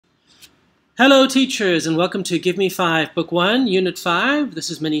Hello teachers, and welcome to Give Me 5 Book 1 Unit 5. This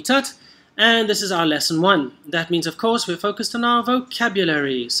is MiniTUT and this is our lesson 1. That means of course we're focused on our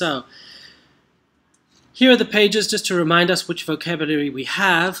vocabulary. So here are the pages just to remind us which vocabulary we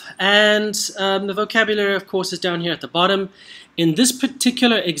have, and the vocabulary of course is down here at the bottom. In this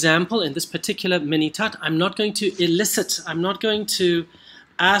particular example, in this particular MiniTUT, I'm not going to elicit, I'm not going to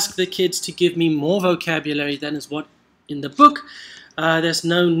ask the kids to give me more vocabulary than is what in the book. There's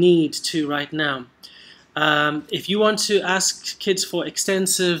no need to right now. If you want to ask kids for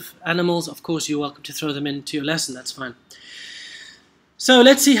extensive animals, of course you're welcome to throw them into your lesson, that's fine. So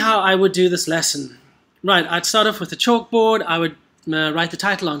let's see how I would do this lesson. Right, I'd start off with the chalkboard, I would write the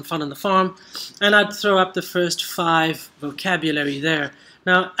title on Fun on the Farm, and I'd throw up the first 5 vocabulary there.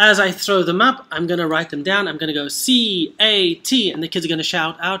 Now as I throw them up, I'm going to write them down. I'm going to go C-A-T, and the kids are going to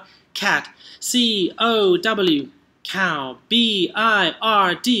shout out cat, C-O-W, cow,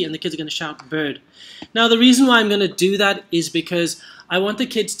 B-I-R-D, and the kids are going to shout bird. Now the reason why I'm going to do that is because I want the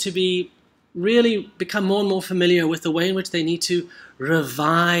kids to really become more and more familiar with the way in which they need to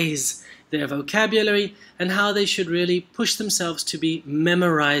revise their vocabulary and how they should really push themselves to be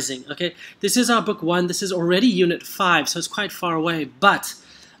memorizing. Okay, this is our book 1, this is already unit 5, so it's quite far away, but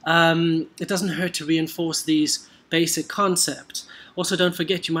it doesn't hurt to reinforce these basic concepts. Also, don't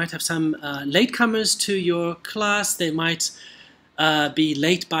forget, you might have some latecomers to your class. They might be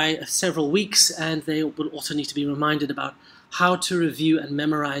late by several weeks, and they will also need to be reminded about how to review and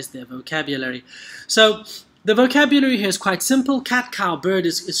memorize their vocabulary. So the vocabulary here is quite simple. Cat, cow, bird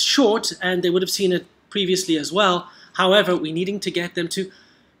is short, and they would have seen it previously as well. However, we're needing to get them to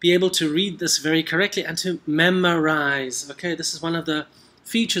be able to read this very correctly and to memorize. Okay, this is one of the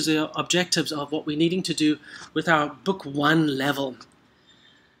features or objectives of what we're needing to do with our book 1 level.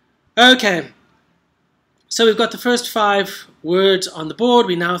 Okay, so we've got the first 5 words on the board.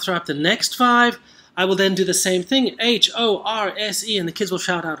 We now throw up the next 5. I will then do the same thing, H-O-R-S-E, and the kids will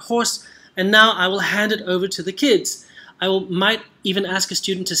shout out horse. And now I will hand it over to the kids. Might even ask a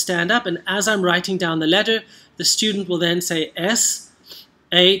student to stand up, and as I'm writing down the letter, the student will then say S-H-E-E-P,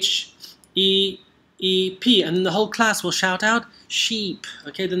 and then the whole class will shout out sheep.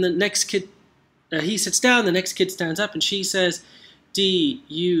 Okay, then the next kid, he sits down, the next kid stands up, and she says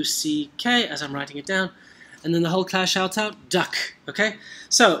D-U-C-K as I'm writing it down, and then the whole class shouts out duck. Okay,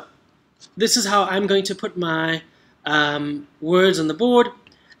 so this is how I'm going to put my words on the board,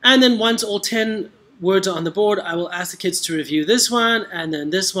 and then once all 10 words are on the board, I will ask the kids to review this one and then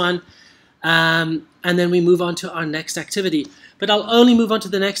this one, and then we move on to our next activity. But I'll only move on to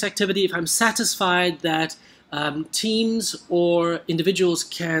the next activity if I'm satisfied that teams or individuals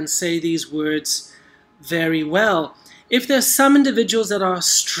can say these words very well. If there's some individuals that are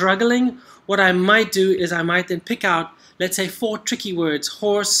struggling, what I might do is I might then pick out, let's say, 4 tricky words: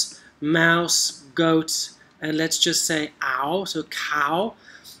 horse, mouse, goat, and let's just say ow, so cow.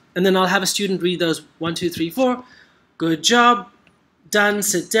 And then I'll have a student read those 1, 2, 3, 4. Good job, done,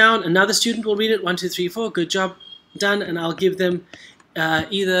 sit down. Another student will read it, 1, 2, 3, 4. Good job, done, and I'll give them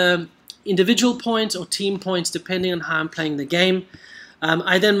either individual points or team points depending on how I'm playing the game.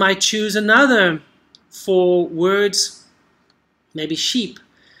 I then might choose another 4 words. Maybe sheep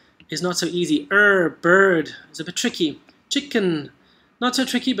is not so easy. Bird is a bit tricky. Chicken, not so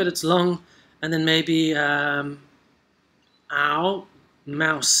tricky, but it's long. And then maybe ow,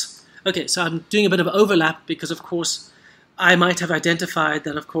 mouse. Okay, so I'm doing a bit of overlap because of course I might have identified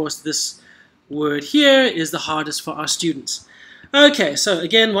that of course this word here is the hardest for our students. Okay, so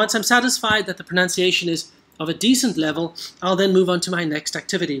again, once I'm satisfied that the pronunciation is of a decent level, I'll then move on to my next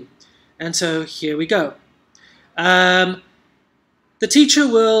activity. And so here we go. The teacher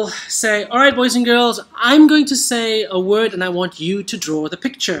will say, all right, boys and girls, I'm going to say a word and I want you to draw the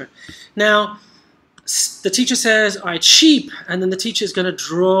picture. Now, the teacher says, all right, sheep, and then the teacher is going to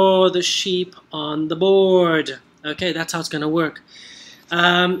draw the sheep on the board. Okay, that's how it's going to work.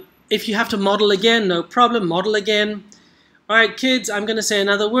 If you have to model again, no problem, model again. All right, kids, I'm going to say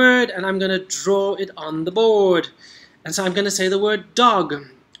another word, and I'm going to draw it on the board. And so I'm going to say the word dog,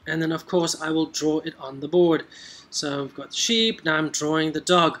 and then, of course, I will draw it on the board. So we've got sheep, now I'm drawing the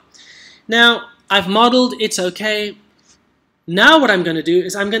dog. Now, I've modeled, it's okay. Now what I'm going to do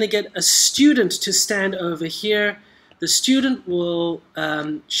is I'm going to get a student to stand over here. The student will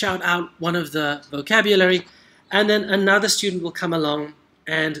shout out one of the vocabulary, and then another student will come along,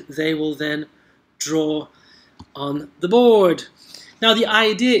 and they will then draw on the board. Now the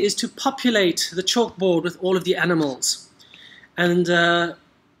idea is to populate the chalkboard with all of the animals, and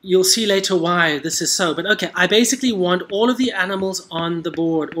you'll see later why this is so. But okay, I basically want all of the animals on the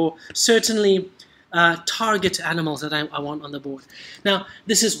board, or certainly target animals that I want on the board. Now,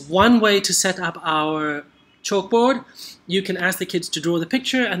 this is one way to set up our chalkboard. You can ask the kids to draw the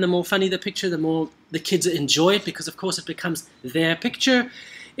picture, and the more funny the picture, the more the kids enjoy it, because of course it becomes their picture.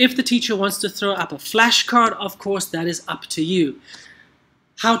 If the teacher wants to throw up a flashcard, of course that is up to you.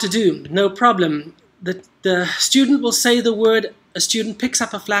 How to do? No problem. The student will say the word, a student picks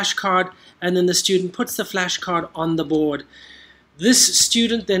up a flashcard, and then the student puts the flashcard on the board. This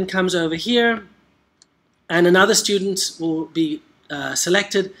student then comes over here, and another student will be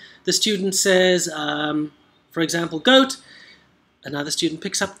selected. The student says, for example, goat. Another student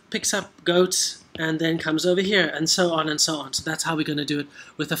picks up goat, and then comes over here, and so on and so on. So that's how we're going to do it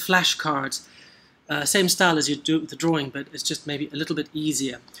with the flashcards. Same style as you do with the drawing, but it's just maybe a little bit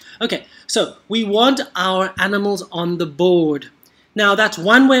easier. Okay, so we want our animals on the board. Now that's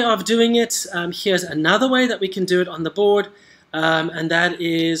one way of doing it. Here's another way that we can do it on the board, and that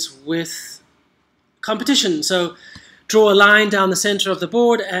is with competition. So draw a line down the center of the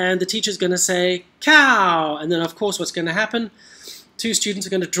board, and the teacher's going to say cow, and then of course what's going to happen? Two students are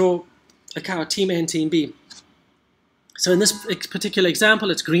going to draw a cow, team A and team B. So in this particular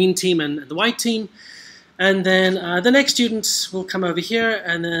example, it's green team and the white team. And then the next students will come over here,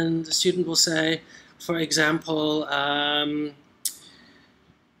 and then the student will say, for example,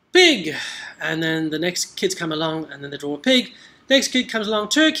 pig. And then the next kids come along, and then they draw a pig. Next kid comes along,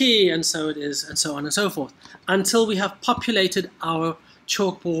 turkey, and so it is, and so on and so forth, until we have populated our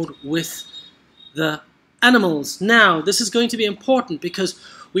chalkboard with the animals. Now, this is going to be important because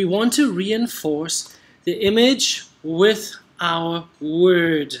we want to reinforce the image with our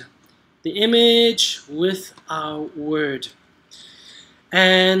word. The image with our word.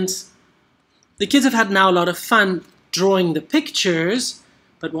 And the kids have had now a lot of fun drawing the pictures,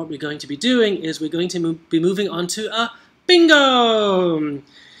 but what we're going to be doing is we're going to be moving on to a bingo.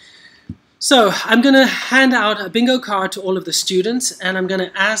 So I'm going to hand out a bingo card to all of the students, and I'm going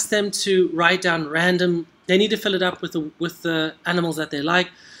to ask them to write down random. They need to fill it up with the animals that they like.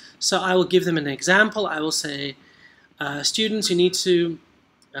 So I will give them an example. I will say, students, you need to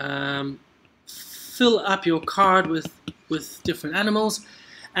fill up your card with different animals.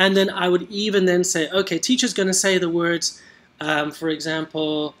 And then I would even then say, okay, teacher's going to say the words, for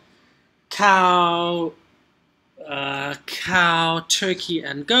example, cow, turkey,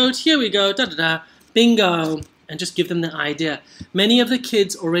 and goat. Here we go, da-da-da, bingo, and just give them the idea. Many of the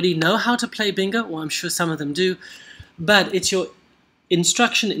kids already know how to play bingo, or I'm sure some of them do, but it's your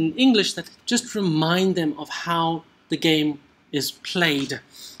instruction in English that just remind them of how the game is played,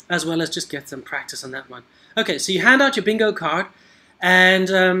 as well as just get some practice on that one. Okay, so you hand out your bingo card,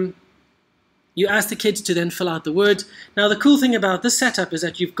 and you ask the kids to then fill out the words. Now the cool thing about this setup is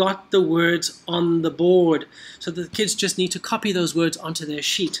that you've got the words on the board, so the kids just need to copy those words onto their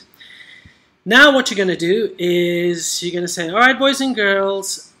sheet. Now what you're going to do is you're going to say, all right, boys and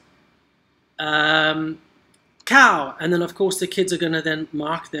girls, cow, and then of course the kids are going to then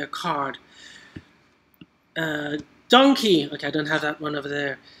mark their card. Donkey, okay, I don't have that one over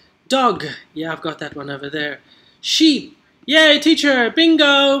there. Dog, yeah, I've got that one over there. Sheep, yay, teacher,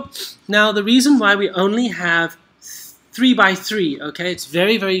 bingo. Now the reason why we only have 3 by 3, okay, it's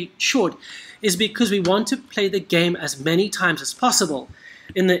very, very short, is because we want to play the game as many times as possible.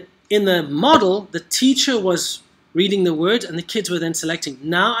 In the model, the teacher was reading the words and the kids were then selecting.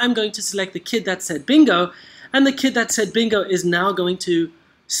 Now I'm going to select the kid that said bingo, and the kid that said bingo is now going to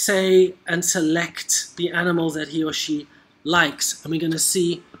say and select the animals that he or she likes. And we're going to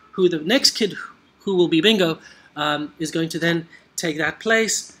see who the next kid who will be bingo is going to then take that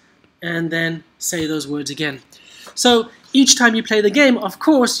place and then say those words again. So each time you play the game, of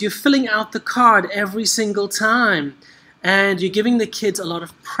course, you're filling out the card every single time. And you're giving the kids a lot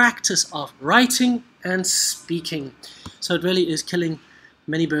of practice of writing and speaking. So it really is killing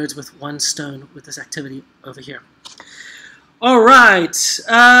many birds with one stone with this activity over here. All right,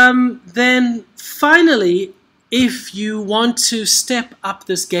 then finally, if you want to step up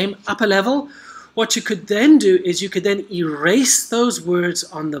this game up a level, what you could then do is you could then erase those words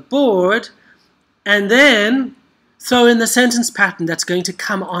on the board and then throw in the sentence pattern that's going to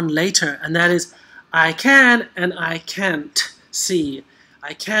come on later, and that is, I can and I can't see.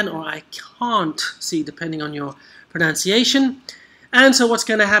 I can or I can't see, depending on your pronunciation. And so what's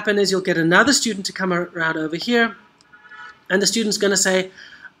going to happen is you'll get another student to come around over here, and the student's going to say,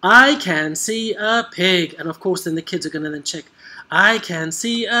 I can see a pig. And of course then the kids are going to then check, I can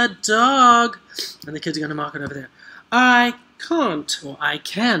see a dog. And the kids are going to mark it over there. I can't or I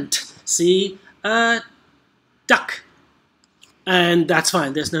can't see a duck. And that's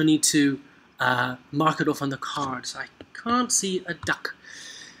fine. There's no need to mark it off on the card. So I can't see a duck.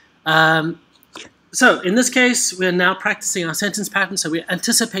 So in this case, we're now practicing our sentence pattern, so we're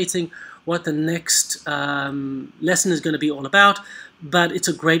anticipating what the next lesson is going to be all about, but it's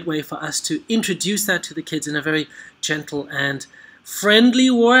a great way for us to introduce that to the kids in a very gentle and friendly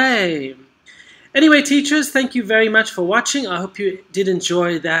way. Anyway, teachers, thank you very much for watching. I hope you did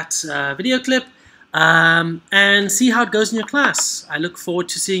enjoy that video clip, and see how it goes in your class. I look forward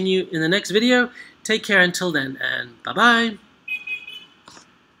to seeing you in the next video. Take care until then, and bye-bye.